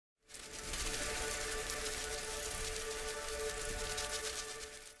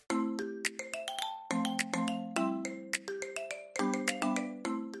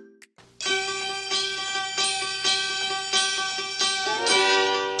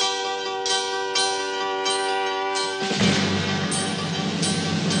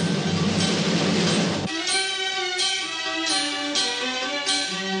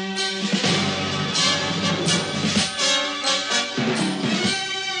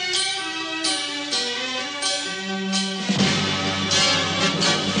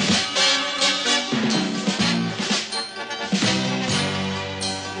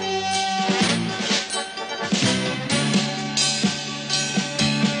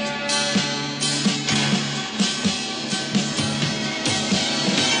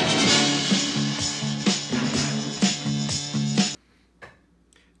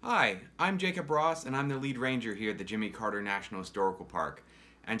I'm Jacob Ross, and I'm the lead ranger here at the Jimmy Carter National Historical Park.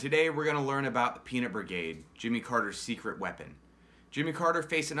 And today we're going to learn about the Peanut Brigade, Jimmy Carter's secret weapon. Jimmy Carter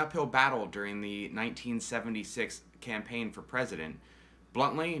faced an uphill battle during the 1976 campaign for president.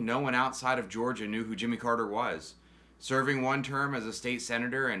 Bluntly, no one outside of Georgia knew who Jimmy Carter was. Serving one term as a state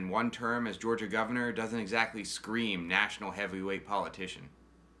senator and one term as Georgia governor doesn't exactly scream national heavyweight politician.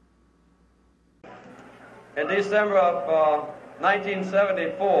 In December of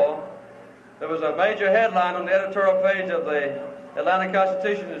 1974, there was a major headline on the editorial page of the Atlanta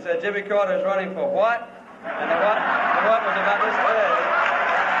Constitution that said Jimmy Carter is running for what? And the what was about this day.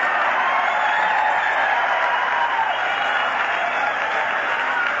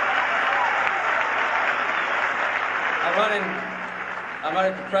 I'm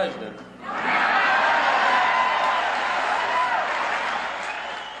running for president.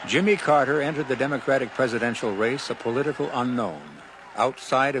 Jimmy Carter entered the Democratic presidential race a political unknown.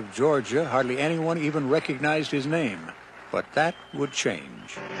 Outside of Georgia, hardly anyone even recognized his name. But that would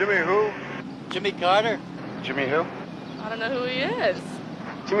change. Jimmy who? Jimmy Carter. Jimmy who? I don't know who he is.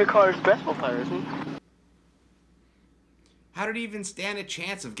 Jimmy Carter's a basketball player, isn't he? How did he even stand a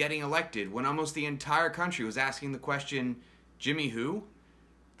chance of getting elected when almost the entire country was asking the question, Jimmy who?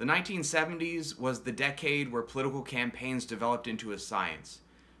 The 1970s was the decade where political campaigns developed into a science.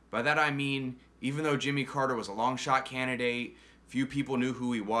 By that I mean, even though Jimmy Carter was a long-shot candidate, few people knew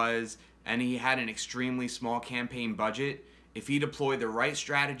who he was, and he had an extremely small campaign budget, if he deployed the right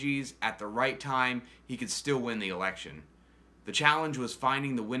strategies at the right time, he could still win the election. The challenge was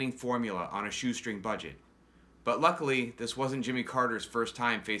finding the winning formula on a shoestring budget. But luckily, this wasn't Jimmy Carter's first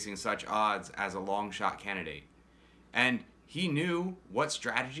time facing such odds as a long-shot candidate. And he knew what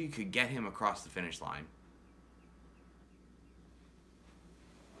strategy could get him across the finish line.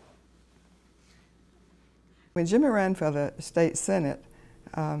 When Jimmy ran for the state senate,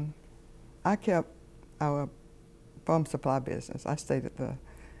 I kept our farm supply business. I stayed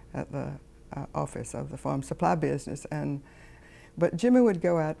at the office of the farm supply business, but Jimmy would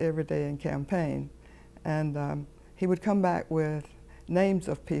go out every day and campaign, and he would come back with names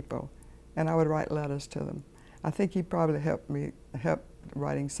of people, and I would write letters to them. I think he probably helped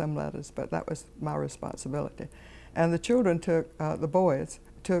writing some letters, but that was my responsibility. And the children took, the boys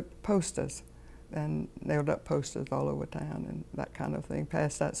took posters and nailed up posters all over town and that kind of thing,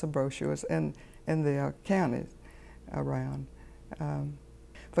 passed out some brochures in the counties around.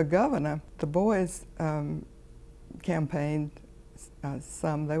 For governor, the boys campaigned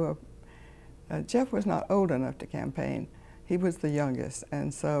some. They were, Jeff was not old enough to campaign. He was the youngest,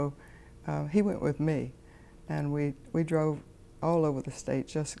 and so he went with me. And we drove all over the state,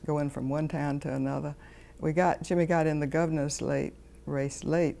 just going from one town to another. Jimmy got in the governor's race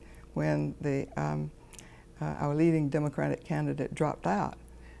late when our leading Democratic candidate dropped out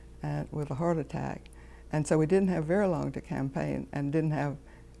with a heart attack. And so we didn't have very long to campaign and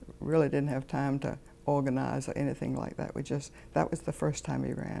really didn't have time to organize or anything like that. That was the first time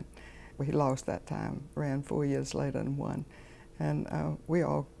he ran. He lost that time, ran 4 years later and won. And we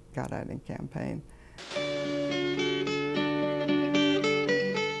all got out and campaigned.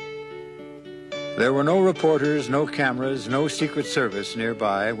 There were no reporters, no cameras, no Secret Service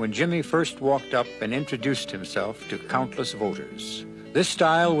nearby when Jimmy first walked up and introduced himself to countless voters. This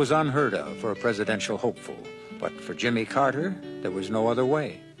style was unheard of for a presidential hopeful, but for Jimmy Carter, there was no other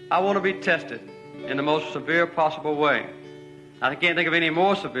way. I want to be tested in the most severe possible way. I can't think of any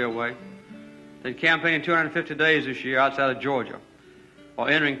more severe way than campaigning 250 days this year outside of Georgia, or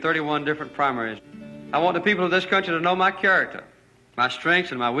entering 31 different primaries. I want the people of this country to know my character, my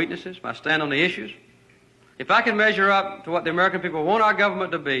strengths and my weaknesses, my stand on the issues. If I can measure up to what the American people want our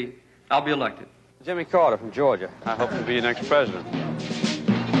government to be, I'll be elected. Jimmy Carter from Georgia. I hope to be the next president.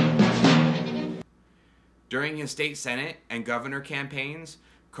 During his state senate and governor campaigns,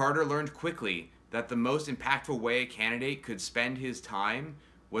 Carter learned quickly that the most impactful way a candidate could spend his time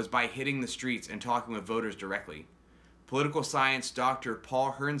was by hitting the streets and talking with voters directly. Political science Dr.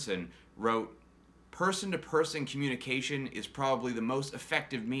 Paul Hernson wrote, "Person-to-person communication is probably the most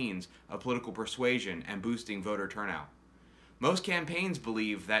effective means of political persuasion and boosting voter turnout. Most campaigns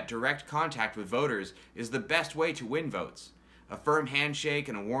believe that direct contact with voters is the best way to win votes. A firm handshake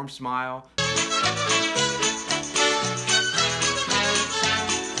and a warm smile."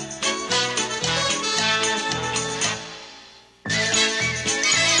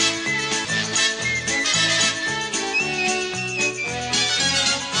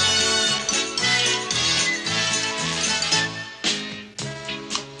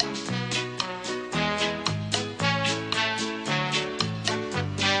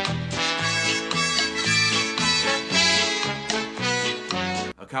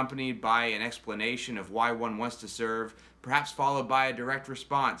 accompanied by an explanation of why one wants to serve, perhaps followed by a direct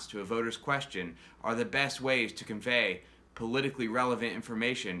response to a voter's question, are the best ways to convey politically relevant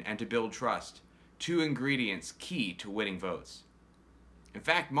information and to build trust, two ingredients key to winning votes. In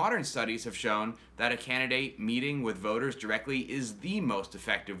fact, modern studies have shown that a candidate meeting with voters directly is the most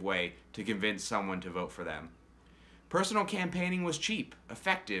effective way to convince someone to vote for them. Personal campaigning was cheap,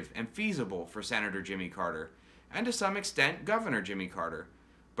 effective, and feasible for Senator Jimmy Carter, and to some extent, Governor Jimmy Carter.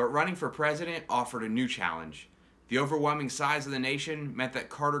 But running for president offered a new challenge. The overwhelming size of the nation meant that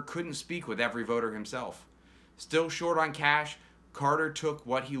Carter couldn't speak with every voter himself. Still short on cash, Carter took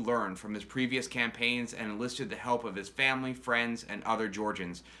what he learned from his previous campaigns and enlisted the help of his family, friends, and other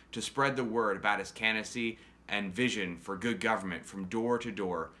Georgians to spread the word about his candidacy and vision for good government from door to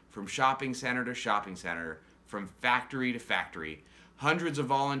door, from shopping center to shopping center, from factory to factory. Hundreds of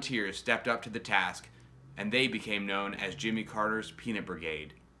volunteers stepped up to the task, and they became known as Jimmy Carter's Peanut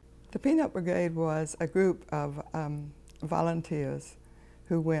Brigade. The Peanut Brigade was a group of volunteers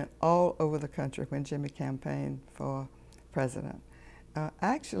who went all over the country when Jimmy campaigned for president.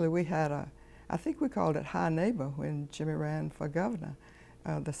 Actually, we had I think we called it High Neighbor when Jimmy ran for governor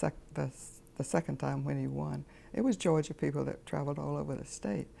the second time when he won. It was Georgia people that traveled all over the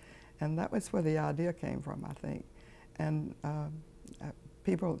state. And that was where the idea came from, I think. And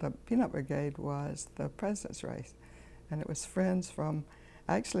the Peanut Brigade was the president's race. And it was friends from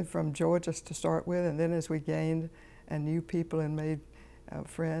Georgia to start with, and then as we gained and knew people and made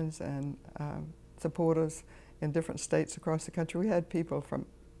friends and supporters in different states across the country, we had people from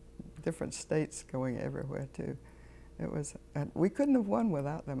different states going everywhere too. It was, we couldn't have won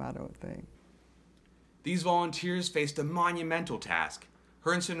without them, I don't think. These volunteers faced a monumental task.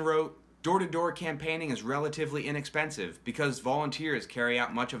 Herndon wrote, "Door-to-door campaigning is relatively inexpensive because volunteers carry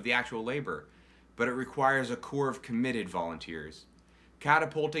out much of the actual labor, but it requires a core of committed volunteers.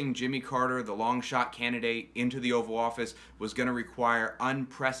 Catapulting Jimmy Carter, the long-shot candidate, into the Oval Office was going to require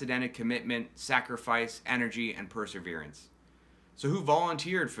unprecedented commitment, sacrifice, energy, and perseverance." So who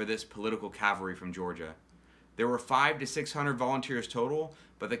volunteered for this political cavalry from Georgia? There were 500 to 600 volunteers total,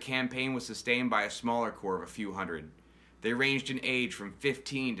 but the campaign was sustained by a smaller corps of a few hundred. They ranged in age from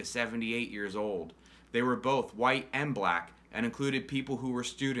 15 to 78 years old. They were both white and black and included people who were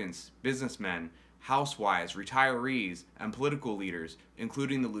students, businessmen, housewives, retirees, and political leaders,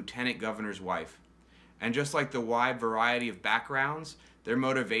 including the lieutenant governor's wife. And just like the wide variety of backgrounds, their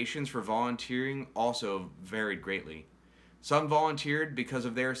motivations for volunteering also varied greatly. Some volunteered because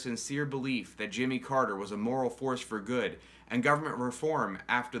of their sincere belief that Jimmy Carter was a moral force for good and government reform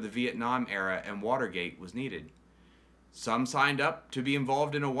after the Vietnam era and Watergate was needed. Some signed up to be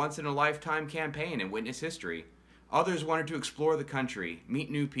involved in a once-in-a-lifetime campaign and witness history. Others wanted to explore the country, meet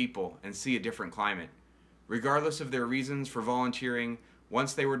new people, and see a different climate. Regardless of their reasons for volunteering,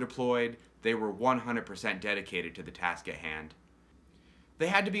 once they were deployed, they were 100% dedicated to the task at hand. They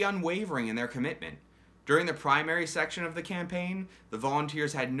had to be unwavering in their commitment. During the primary section of the campaign, the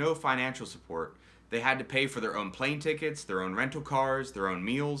volunteers had no financial support. They had to pay for their own plane tickets, their own rental cars, their own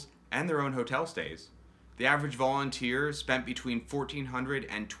meals, and their own hotel stays. The average volunteer spent between $1,400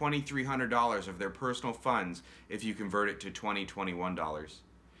 and $2,300 of their personal funds if you convert it to $2021.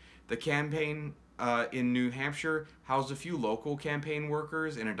 The campaign in New Hampshire housed a few local campaign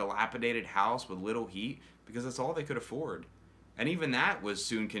workers in a dilapidated house with little heat because that's all they could afford. And even that was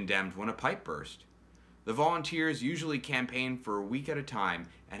soon condemned when a pipe burst. The volunteers usually campaigned for a week at a time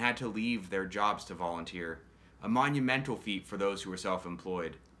and had to leave their jobs to volunteer, a monumental feat for those who were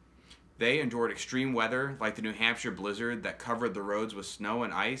self-employed. They endured extreme weather, like the New Hampshire blizzard that covered the roads with snow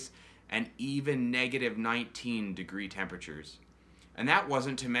and ice, and even negative 19-degree temperatures. And that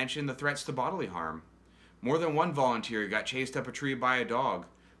wasn't to mention the threats to bodily harm. More than one volunteer got chased up a tree by a dog.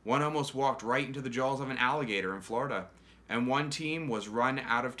 One almost walked right into the jaws of an alligator in Florida. And one team was run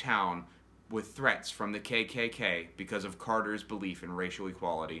out of town with threats from the KKK because of Carter's belief in racial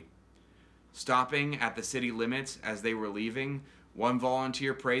equality. Stopping at the city limits as they were leaving, one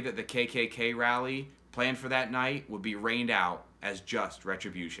volunteer prayed that the KKK rally planned for that night would be rained out as just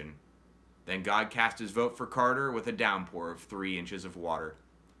retribution. Then God cast his vote for Carter with a downpour of 3 inches of water.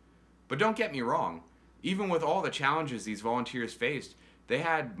 But don't get me wrong, even with all the challenges these volunteers faced, they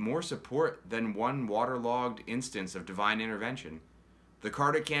had more support than one waterlogged instance of divine intervention. The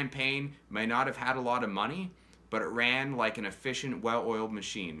Carter campaign may not have had a lot of money, but it ran like an efficient, well-oiled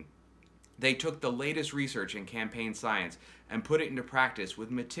machine. They took the latest research in campaign science and put it into practice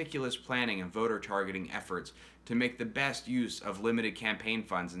with meticulous planning and voter targeting efforts to make the best use of limited campaign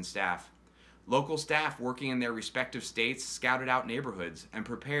funds and staff. Local staff working in their respective states scouted out neighborhoods and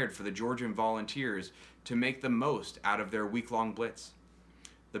prepared for the Georgian volunteers to make the most out of their week-long blitz.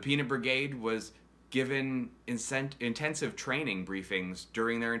 The Peanut Brigade was given intensive training briefings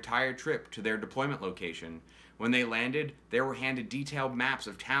during their entire trip to their deployment location. When they landed, they were handed detailed maps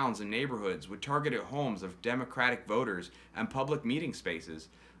of towns and neighborhoods with targeted homes of Democratic voters and public meeting spaces,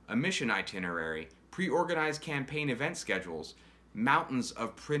 a mission itinerary, pre-organized campaign event schedules, mountains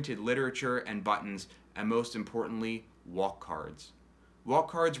of printed literature and buttons, and most importantly, walk cards. Walk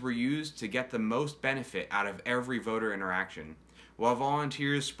cards were used to get the most benefit out of every voter interaction. While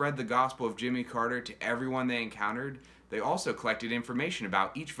volunteers spread the gospel of Jimmy Carter to everyone they encountered, they also collected information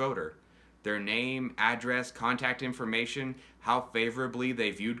about each voter. Their name, address, contact information, how favorably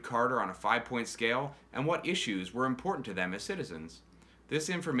they viewed Carter on a 5-point scale, and what issues were important to them as citizens. This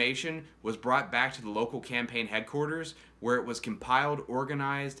information was brought back to the local campaign headquarters, where it was compiled,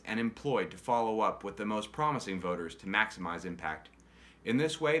 organized, and employed to follow up with the most promising voters to maximize impact. In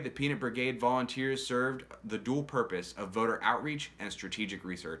this way, the Peanut Brigade volunteers served the dual purpose of voter outreach and strategic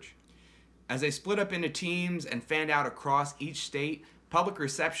research. As they split up into teams and fanned out across each state, public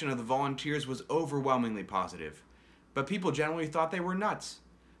reception of the volunteers was overwhelmingly positive. But people generally thought they were nuts.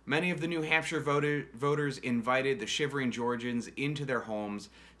 Many of the New Hampshire voters invited the shivering Georgians into their homes,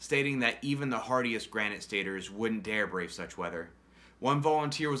 stating that even the hardiest Granite Staters wouldn't dare brave such weather. One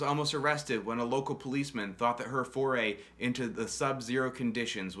volunteer was almost arrested when a local policeman thought that her foray into the sub-zero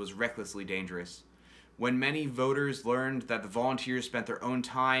conditions was recklessly dangerous. When many voters learned that the volunteers spent their own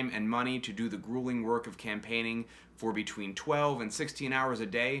time and money to do the grueling work of campaigning for between 12 and 16 hours a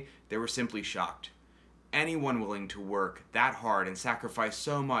day, they were simply shocked. Anyone willing to work that hard and sacrifice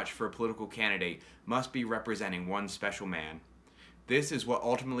so much for a political candidate must be representing one special man. This is what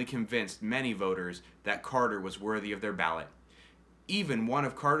ultimately convinced many voters that Carter was worthy of their ballot. Even one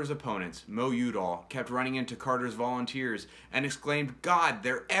of Carter's opponents, Mo Udall, kept running into Carter's volunteers and exclaimed, "God,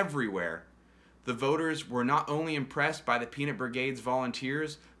 they're everywhere!" The voters were not only impressed by the Peanut Brigade's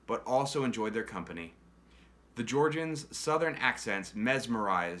volunteers, but also enjoyed their company. The Georgians' southern accents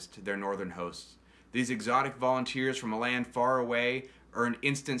mesmerized their northern hosts. These exotic volunteers from a land far away earned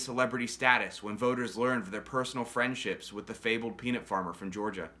instant celebrity status when voters learned of their personal friendships with the fabled peanut farmer from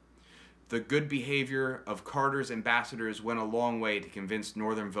Georgia. The good behavior of Carter's ambassadors went a long way to convince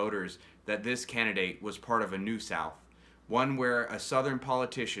northern voters that this candidate was part of a new South, one where a southern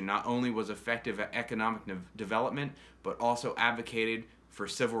politician not only was effective at economic development, but also advocated for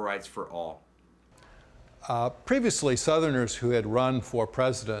civil rights for all. Previously, Southerners who had run for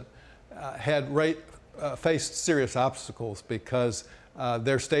president had faced serious obstacles because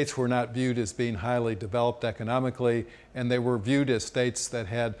their states were not viewed as being highly developed economically, and they were viewed as states that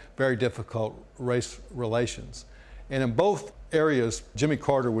had very difficult race relations. And in both areas, Jimmy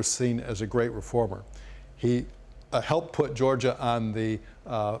Carter was seen as a great reformer. He helped put Georgia on the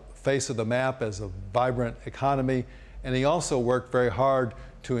face of the map as a vibrant economy, and he also worked very hard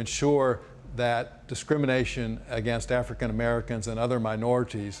to ensure that discrimination against African Americans and other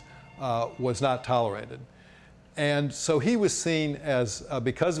minorities was not tolerated. And so he was seen as,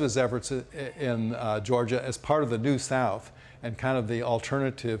 because of his efforts in Georgia, as part of the New South and kind of the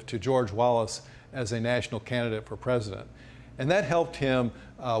alternative to George Wallace as a national candidate for president. And that helped him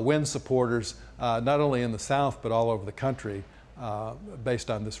win supporters not only in the South but all over the country based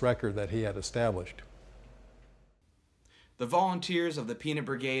on this record that he had established. The volunteers of the Peanut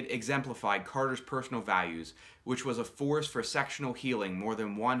Brigade exemplified Carter's personal values, which was a force for sectional healing more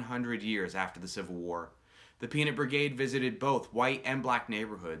than 100 years after the Civil War. The Peanut Brigade visited both white and black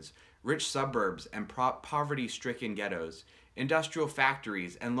neighborhoods, rich suburbs and poverty-stricken ghettos, industrial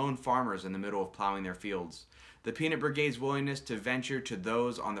factories, and lone farmers in the middle of plowing their fields. The Peanut Brigade's willingness to venture to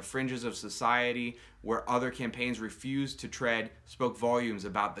those on the fringes of society where other campaigns refused to tread spoke volumes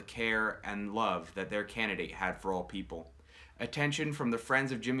about the care and love that their candidate had for all people. Attention from the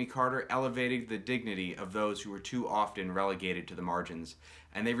friends of Jimmy Carter elevated the dignity of those who were too often relegated to the margins,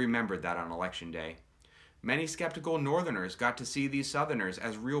 and they remembered that on Election Day. Many skeptical Northerners got to see these Southerners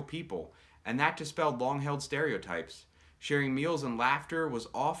as real people, and that dispelled long-held stereotypes. Sharing meals and laughter was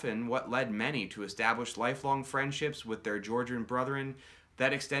often what led many to establish lifelong friendships with their Georgian brethren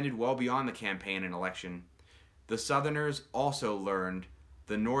that extended well beyond the campaign and election. The Southerners also learned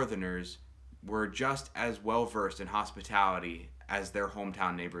the Northerners were just as well versed in hospitality as their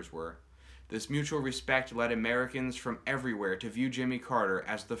hometown neighbors were. This mutual respect led Americans from everywhere to view Jimmy Carter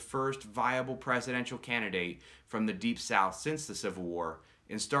as the first viable presidential candidate from the Deep South since the Civil War,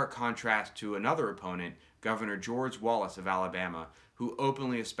 in stark contrast to another opponent, Governor George Wallace of Alabama, who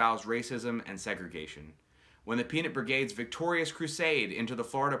openly espoused racism and segregation. When the Peanut Brigade's victorious crusade into the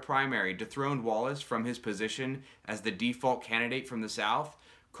Florida primary dethroned Wallace from his position as the default candidate from the South,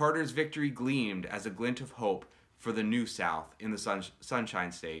 Carter's victory gleamed as a glint of hope for the New South in the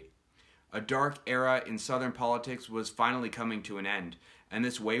Sunshine State. A dark era in Southern politics was finally coming to an end, and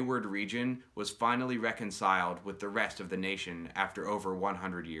this wayward region was finally reconciled with the rest of the nation after over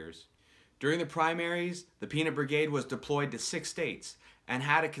 100 years. During the primaries, the Peanut Brigade was deployed to 6 states and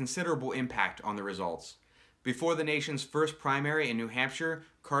had a considerable impact on the results. Before the nation's first primary in New Hampshire,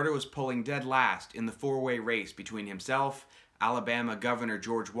 Carter was pulling dead last in the 4-way race between himself, Alabama Governor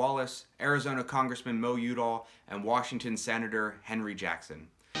George Wallace, Arizona Congressman Mo Udall, and Washington Senator Henry Jackson.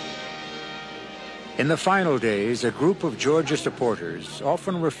 In the final days, a group of Georgia supporters,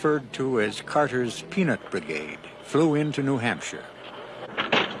 often referred to as Carter's Peanut Brigade, flew into New Hampshire.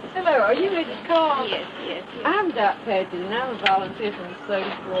 Hello, are you Mrs. Call? Yes. I'm Dot Patrick, and I'm a volunteer from the state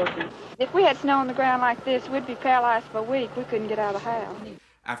of Georgia. If we had snow on the ground like this, we'd be paralyzed for a week. We couldn't get out of the house.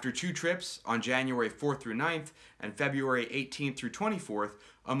 After 2 trips on January 4th through 9th and February 18th through 24th,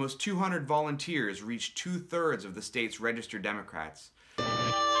 almost 200 volunteers reached 2/3 of the state's registered Democrats.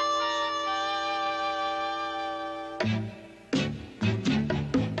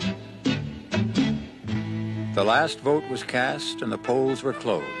 The last vote was cast and the polls were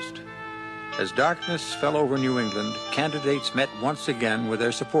closed. As darkness fell over New England, candidates met once again with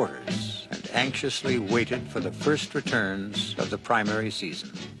their supporters and anxiously waited for the first returns of the primary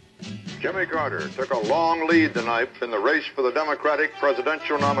season. Jimmy Carter took a long lead tonight in the race for the Democratic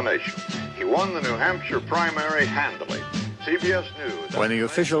presidential nomination. He won the New Hampshire primary handily. CBS News. When the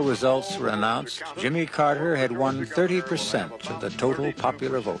official results were announced, Jimmy Carter had won 30% of the total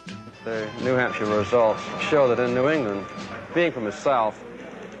popular vote. The New Hampshire results show that in New England, being from the South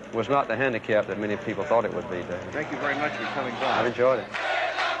was not the handicap that many people thought it would be there. Thank you very much for coming by. I've enjoyed it.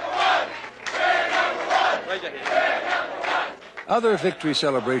 Other victory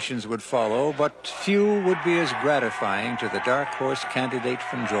celebrations would follow, but few would be as gratifying to the dark horse candidate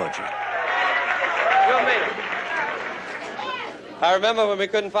from Georgia. I remember when we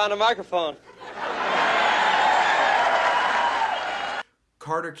couldn't find a microphone.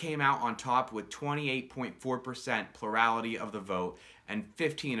 Carter came out on top with 28.4% plurality of the vote and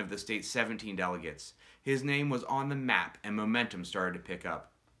 15 of the state's 17 delegates. His name was on the map and momentum started to pick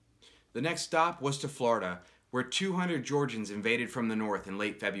up. The next stop was to Florida, where 200 Georgians invaded from the north in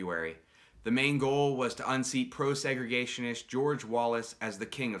late February. The main goal was to unseat pro-segregationist George Wallace as the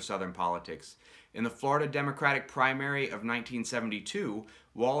king of Southern politics. In the Florida Democratic primary of 1972,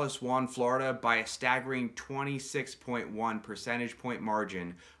 Wallace won Florida by a staggering 26.1 percentage point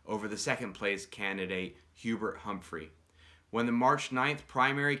margin over the second-place candidate Hubert Humphrey. When the March 9th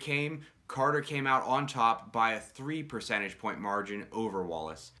primary came, Carter came out on top by a 3 percentage point margin over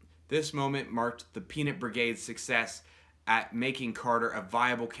Wallace. This moment marked the Peanut Brigade's success at making Carter a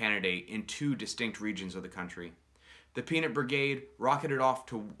viable candidate in 2 distinct regions of the country. The Peanut Brigade rocketed off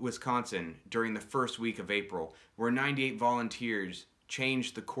to Wisconsin during the first week of April, where 98 volunteers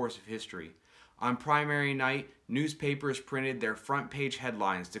changed the course of history. On primary night, newspapers printed their front-page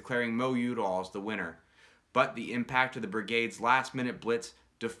headlines declaring Mo Udall as the winner. But the impact of the brigade's last-minute blitz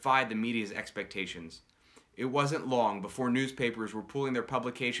defied the media's expectations. It wasn't long before newspapers were pulling their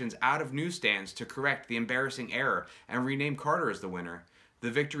publications out of newsstands to correct the embarrassing error and rename Carter as the winner.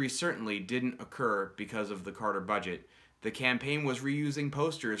 The victory certainly didn't occur because of the Carter budget. The campaign was reusing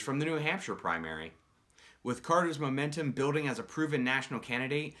posters from the New Hampshire primary. With Carter's momentum building as a proven national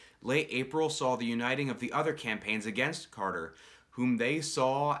candidate, late April saw the uniting of the other campaigns against Carter, whom they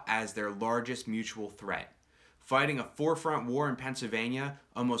saw as their largest mutual threat. Fighting a forefront war in Pennsylvania,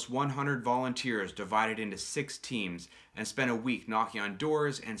 almost 100 volunteers divided into 6 teams and spent a week knocking on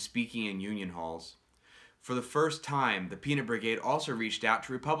doors and speaking in union halls. For the first time, the Peanut Brigade also reached out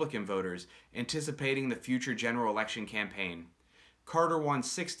to Republican voters, anticipating the future general election campaign. Carter won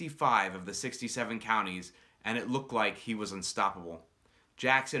 65 of the 67 counties, and it looked like he was unstoppable.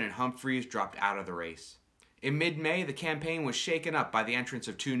 Jackson and Humphreys dropped out of the race. In mid-May, the campaign was shaken up by the entrance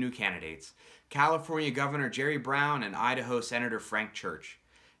of 2 new candidates, California Governor Jerry Brown and Idaho Senator Frank Church.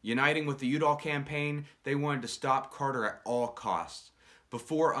 Uniting with the Udall campaign, they wanted to stop Carter at all costs.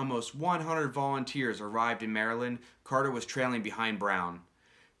 Before almost 100 volunteers arrived in Maryland, Carter was trailing behind Brown.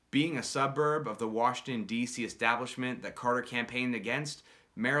 Being a suburb of the Washington, D.C. establishment that Carter campaigned against,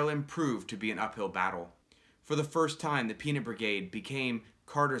 Maryland proved to be an uphill battle. For the first time, the Peanut Brigade became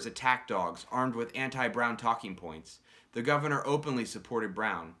Carter's attack dogs, armed with anti-Brown talking points. The governor openly supported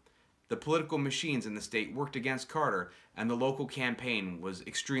Brown. The political machines in the state worked against Carter, and the local campaign was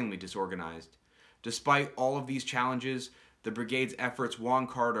extremely disorganized. Despite all of these challenges, the brigade's efforts won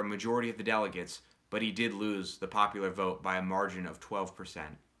Carter a majority of the delegates, but he did lose the popular vote by a margin of 12%.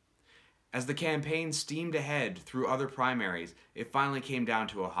 As the campaign steamed ahead through other primaries, it finally came down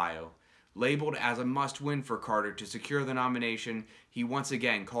to Ohio. Labeled as a must-win for Carter to secure the nomination, he once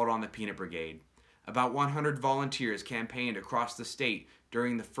again called on the Peanut Brigade. About 100 volunteers campaigned across the state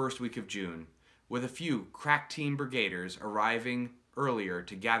during the first week of June, with a few crack team brigaders arriving earlier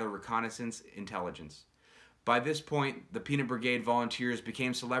to gather reconnaissance intelligence. By this point, the Peanut Brigade volunteers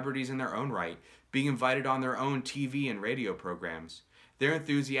became celebrities in their own right, being invited on their own TV and radio programs. Their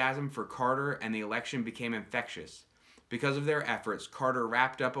enthusiasm for Carter and the election became infectious. Because of their efforts, Carter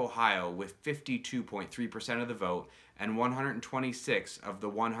wrapped up Ohio with 52.3% of the vote and 126 of the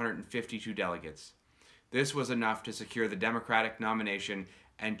 152 delegates. This was enough to secure the Democratic nomination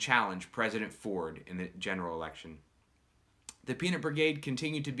and challenge President Ford in the general election. The Peanut Brigade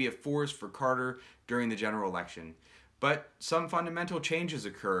continued to be a force for Carter during the general election, but some fundamental changes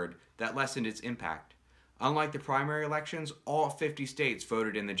occurred that lessened its impact. Unlike the primary elections, all 50 states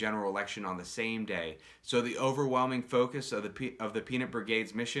voted in the general election on the same day, so the overwhelming focus of the Peanut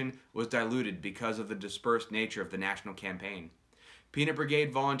Brigade's mission was diluted because of the dispersed nature of the national campaign. Peanut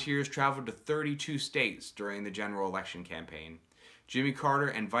Brigade volunteers traveled to 32 states during the general election campaign. Jimmy Carter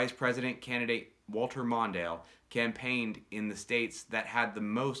and Vice President candidate Walter Mondale campaigned in the states that had the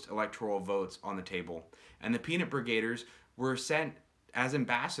most electoral votes on the table, and the Peanut Brigaders were sent as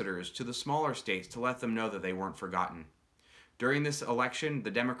ambassadors to the smaller states to let them know that they weren't forgotten. During this election, the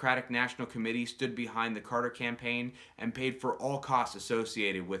Democratic National Committee stood behind the Carter campaign and paid for all costs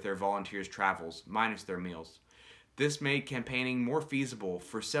associated with their volunteers' travels, minus their meals. This made campaigning more feasible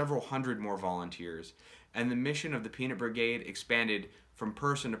for several hundred more volunteers, and the mission of the Peanut Brigade expanded from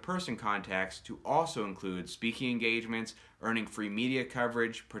person-to-person contacts to also include speaking engagements, earning free media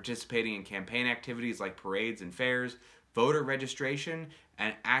coverage, participating in campaign activities like parades and fairs, voter registration,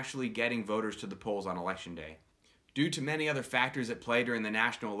 and actually getting voters to the polls on Election Day. Due to many other factors at play during the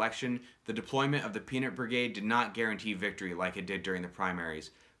national election, the deployment of the Peanut Brigade did not guarantee victory like it did during the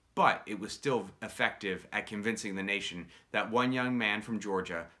primaries, but it was still effective at convincing the nation that one young man from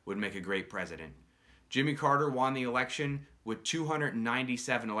Georgia would make a great president. Jimmy Carter won the election with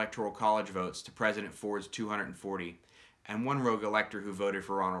 297 Electoral College votes to President Ford's 240, and one rogue elector who voted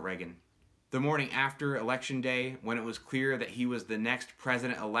for Ronald Reagan. The morning after Election Day, when it was clear that he was the next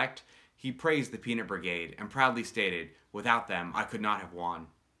president-elect, he praised the Peanut Brigade and proudly stated, "Without them, I could not have won."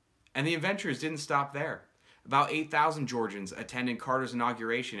 And the adventures didn't stop there. About 8,000 Georgians attended Carter's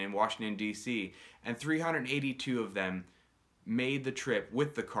inauguration in Washington, D.C., and 382 of them made the trip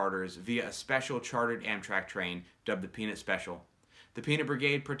with the Carters via a special chartered Amtrak train dubbed the Peanut Special. The Peanut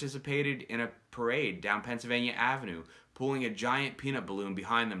Brigade participated in a parade down Pennsylvania Avenue, pulling a giant peanut balloon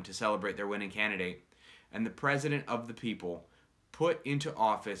behind them to celebrate their winning candidate, and the President of the People, put into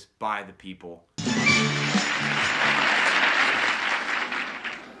office by the people.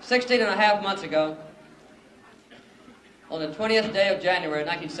 16 and a half months ago, on the 20th day of January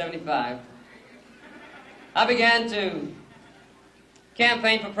 1975, I began to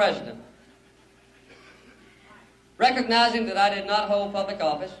campaign for president, recognizing that I did not hold public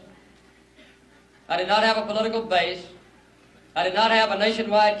office, I did not have a political base, I did not have a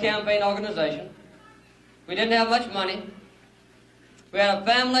nationwide campaign organization, we didn't have much money, we had a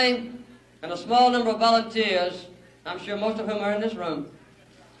family and a small number of volunteers, I'm sure most of whom are in this room.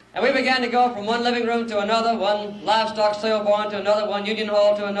 And we began to go from one living room to another, one livestock sale barn to another, one union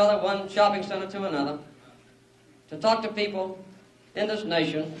hall to another, one shopping center to another, to talk to people in this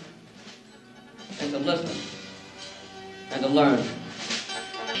nation and to listen and to learn.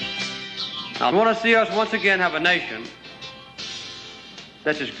 I want to see us once again have a nation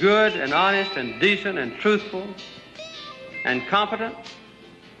that's as good and honest and decent and truthful and competent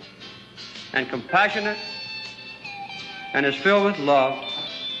and compassionate and is filled with love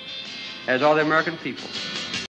as are the American people.